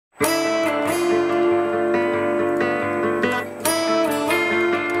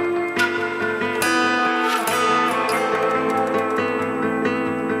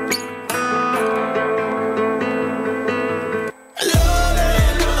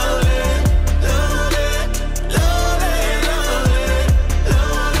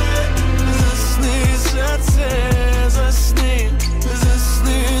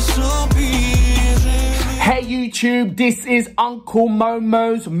This is Uncle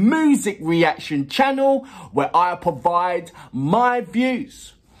Momo's music reaction channel where I provide my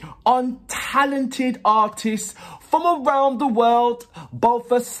views on talented artists from around the world,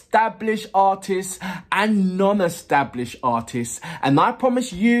 both established artists and non-established artists. And I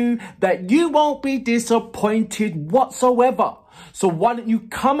promise you that you won't be disappointed whatsoever. So why don't you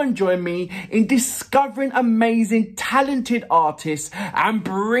come and join me in discovering amazing, talented artists and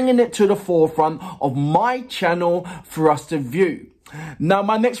bringing it to the forefront of my channel for us to view. Now,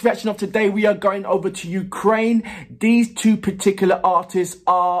 my next reaction of today, we are going over to Ukraine. These two particular artists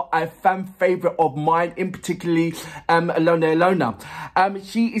are a fan favourite of mine, in particularly Alyona Alyona.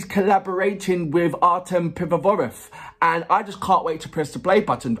 She is collaborating with Артем Пивоваров, and I just can't wait to press the play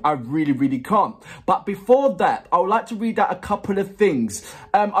button. I really, really can't. But before that, I would like to read out a couple of things.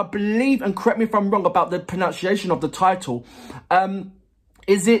 I believe, and correct me if I'm wrong about the pronunciation of the title,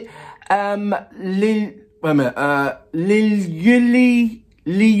 is it wait a minute, Luly-Luly?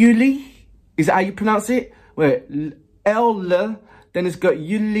 Is that how you pronounce it? Wait, L, then it's got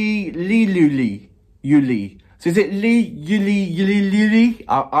Luly-Luly. So is it Luly-Luly?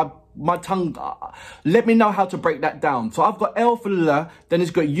 My tongue, let me know how to break that down. So I've got L for L, then it's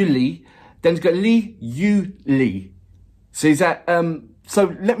got Yuli, then it's got Luly. So is that,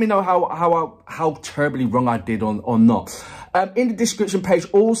 so let me know how terribly wrong I did or not. In the description page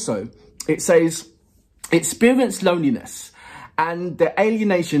also, it says, experience loneliness and the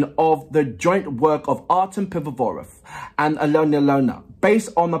alienation of the joint work of Артем Пивоваров and Alyona Alyona,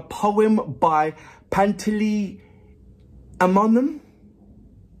 based on a poem by Panteleymona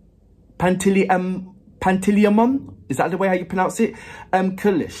is that the way how you pronounce it?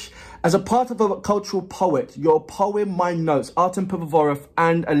 Kulіша. As a part of a cultural poet, your poem, My Notes, Артем Пивоваров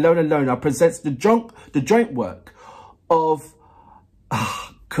and Alyona Alyona presents the joint work of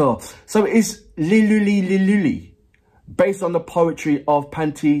cool. So it's Luly-Luly, based on the poetry of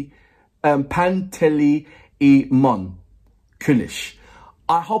Panteleymona Kulіша.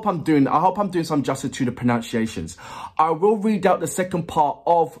 I hope I'm doing some justice to the pronunciations. I will read out the second part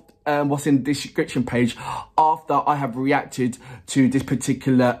of what's in the description page after I have reacted to this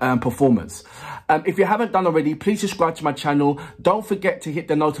particular performance. If you haven't done already, please subscribe to my channel. Don't forget to hit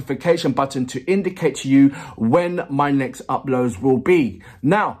the notification button to indicate to you when my next uploads will be.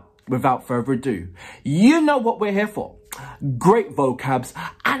 Now, without further ado, you know what we're here for. Great vocabs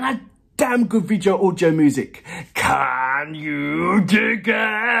and a damn good video audio music. Can you dig it?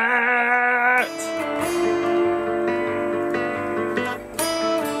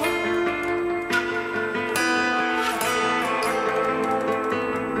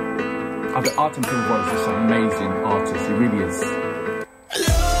 I bet Артем Пивоваров is an amazing artist, he really is.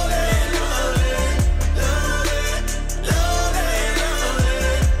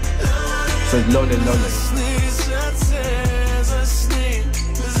 So it's Luly-Luly.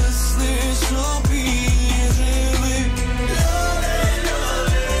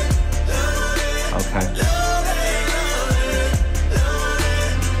 Okay.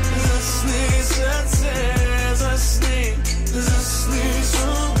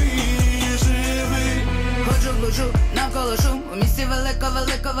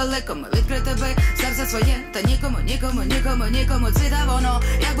 Великому відкрити би серце своє, та нікому цвіта воно,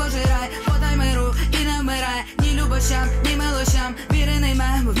 як Божий рай, подай миру і не вмирай, ні любощам, ні милощам, віри не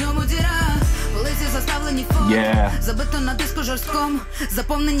йме, бо в ньому діра. Полиці заставлені фото, забито на диску жорсткому,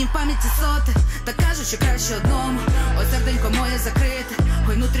 заповнені в пам'яті соти, та кажуть, що краще одному, ось серденько моє закрите,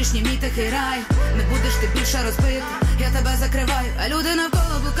 хой внутрішній мій тихий рай, не будеш ти більше розбити, я тебе закриваю, а люди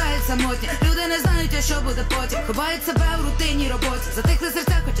навколо блукають самотні, люди не знають, а що буде потім, ховають себе в рутинній роботі, затихли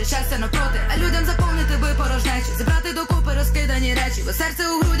серця, хоча щастя навпроти, а людям заповнити би порожнечі, зібрати докупи розкидані речі, бо серце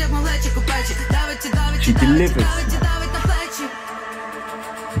у грудях малечі купечі, давить на плечі.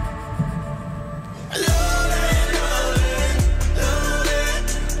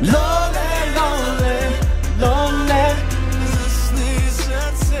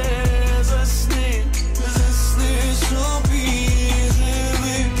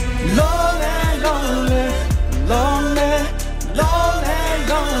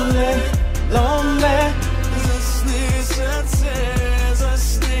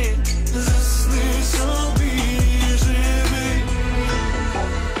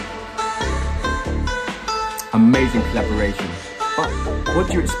 Amazing collaboration. But what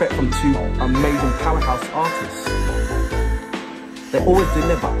do you expect from two amazing powerhouse artists? They always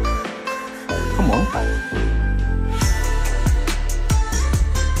deliver. Come on.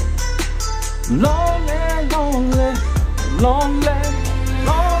 Lonely, lonely, lonely,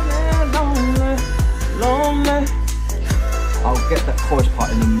 lonely, lonely, lonely. I'll get that chorus part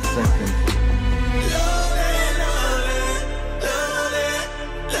in a second.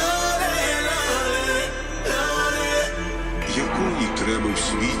 потреби в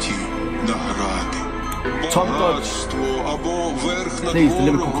світі награди. Багатство або верх над Please, the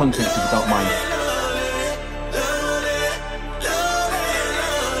lyrical ворогом. content, if you don't mind.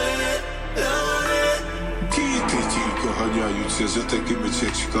 Діти тільки ганяються за такими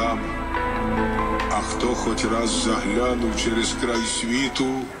цяцьками. А хто хоч раз заглянув через край світу,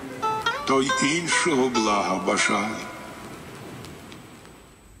 той іншого блага бажає.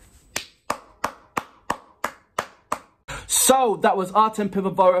 So that was Артем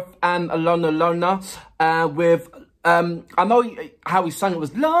Пивоваров and Alyona Alyona with I know how he sang it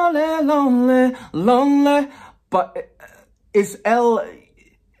was lonely, lonely, lonely, but it's L.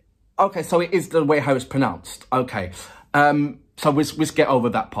 Okay, so it is the way how it's pronounced. Okay, so let's get over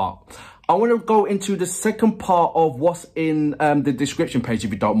that part. I want to go into the second part of what's in the description page,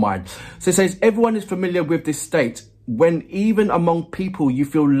 if you don't mind. So it says, everyone is familiar with this state when even among people you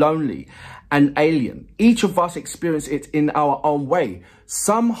feel lonely and alien. Each of us experience it in our own way.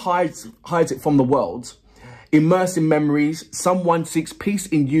 Some hides it from the world, immersed in memories. Someone seeks peace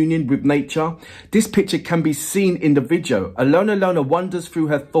in union with nature. This picture can be seen in the video. Alyona Alyona wanders through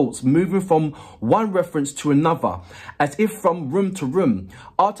her thoughts, moving from one reference to another, as if from room to room.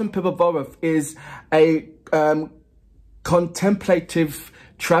 Артем Пивоваров is a contemplative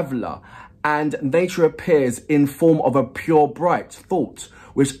traveller, and nature appears in form of a pure, bright thought,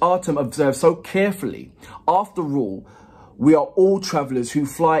 which Артем observes so carefully. After all, we are all travellers who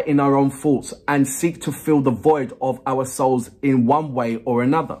fly in our own thoughts and seek to fill the void of our souls in one way or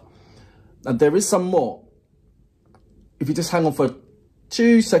another. And there is some more. If you just hang on for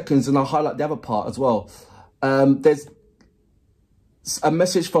 2 seconds and I'll highlight the other part as well. There's a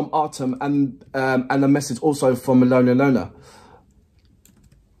message from Артем and a message also from Alyona Alyona.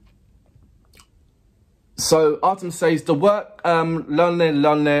 So Артем says, the work Lonely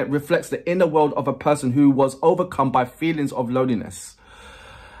Lonely reflects the inner world of a person who was overcome by feelings of loneliness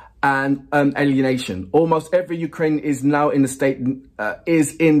and alienation. Almost every Ukrainian is now in the state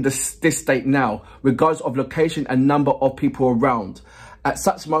this state now, regardless of location and number of people around. At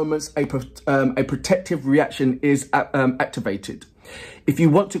such moments, a protective reaction is activated. If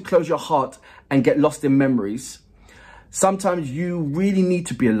you want to close your heart and get lost in memories, sometimes you really need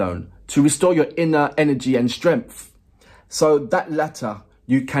to be alone to restore your inner energy and strength. So that latter,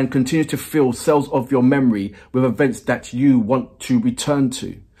 you can continue to fill cells of your memory with events that you want to return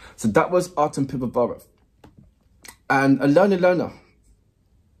to. So that was Артем Пивоваров. And Alyona Alyona,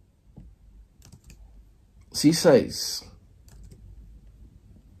 she says,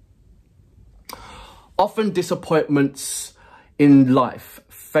 often disappointments in life,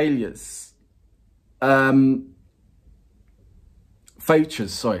 failures, and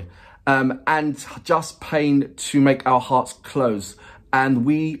just pain to make our hearts close, and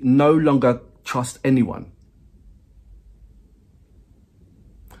we no longer trust anyone.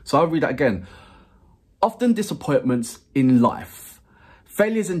 So I'll read that again. Often disappointments in life,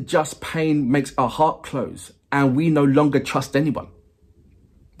 failures and just pain makes our heart close, and we no longer trust anyone.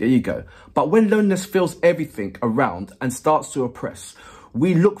 There you go. But when loneliness fills everything around and starts to oppress,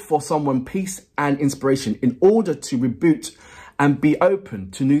 we look for someone peace and inspiration in order to reboot and be open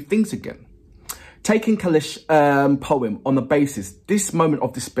to new things again. Taking Kulish's poem on the basis, this moment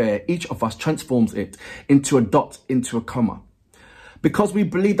of despair, each of us transforms it into a dot, into a comma. Because we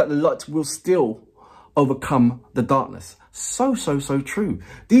believe that the light will still overcome the darkness. So true.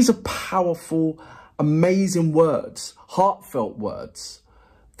 These are powerful, amazing words, heartfelt words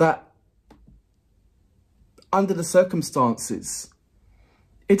that under the circumstances,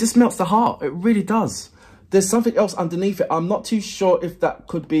 it just melts the heart. It really does. There's something else underneath it. I'm not too sure if that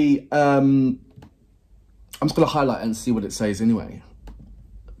could be... I'm just going to highlight and see what it says anyway.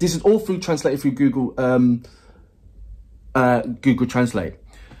 This is all translated through Google Translate.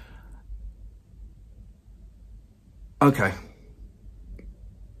 Okay.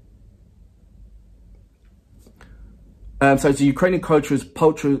 So the Ukrainian culture's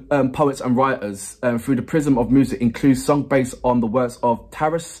poets and writers through the prism of music includes songs based on the works of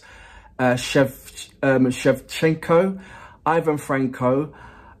Taras Shevchenko, Ivan Franko,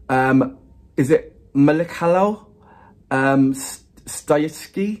 is it Malikhalo,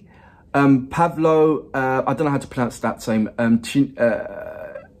 Stoyevsky, Pavlo, I don't know how to pronounce that same,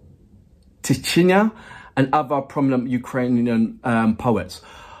 Tichinya, and other prominent Ukrainian poets.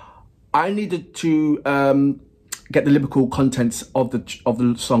 I needed to get the lyrical contents of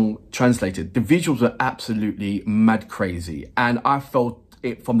the song translated. The visuals were absolutely mad crazy, and I felt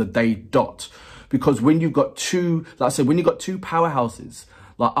it from the day dot, because when you've got two, like I said, when you've got two powerhouses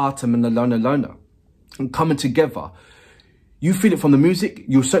like Артем and Alyona Alyona and coming together, You feel it from the music.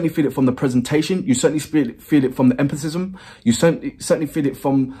 You certainly feel it from the presentation. You certainly feel it from the emphasis. You certainly feel it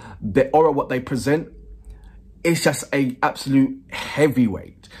from the aura, what they present. It's just a absolute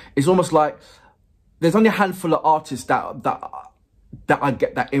heavyweight. It's almost like there's only a handful of artists that I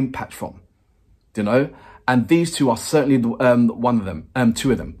get that impact from, you know. And these two are certainly one of them.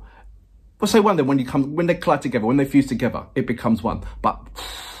 Two of them. We'll say one of them when they collide together, when they fuse together, it becomes one. But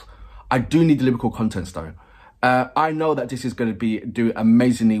I do need the lyrical contents though. I know that this is going to do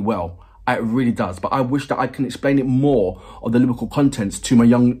amazingly well. It really does. But I wish that I can explain it more of the lyrical contents to my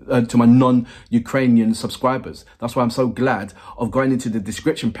non-Ukrainian subscribers. That's why I'm so glad of going into the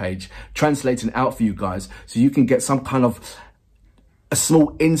description page, translating out for you guys, so you can get some kind of a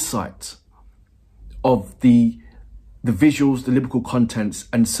small insight of the visuals, the lyrical contents,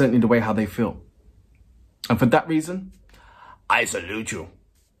 and certainly the way how they feel. And for that reason, I salute you.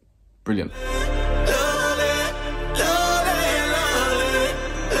 Brilliant.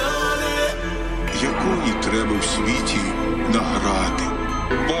 Якої треба в світі награди?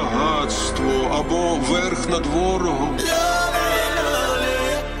 Багатство або верх над ворогом?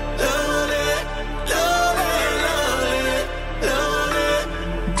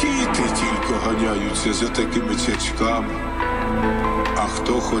 Діти тільки ганяються за такими цяцьками. А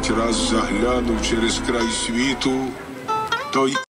хто хоч раз заглянув через край світу, той